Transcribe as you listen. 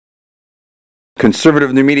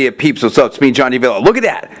Conservative New Media peeps, what's up? It's me, John D. Villarreal. Look at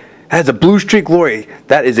that. That is a blue streak Lory.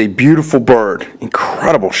 That is a beautiful bird.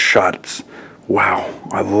 Incredible shots. Wow.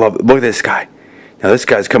 I love it. Look at this guy. Now this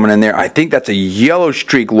guy's coming in there. I think that's a yellow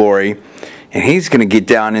streak Lory, and he's going to get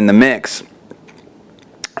down in the mix.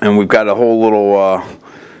 And we've got a whole little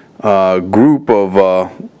group of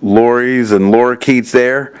Lorys and Lorikeets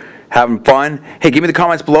there, having fun. Hey, give me the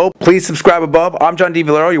comments below. Please subscribe above. I'm John D.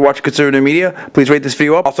 Villarreal. You're watching Conservative Media. Please rate this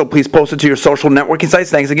video up. Also, please post it to your social networking sites.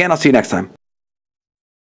 Thanks again. I'll see you next time.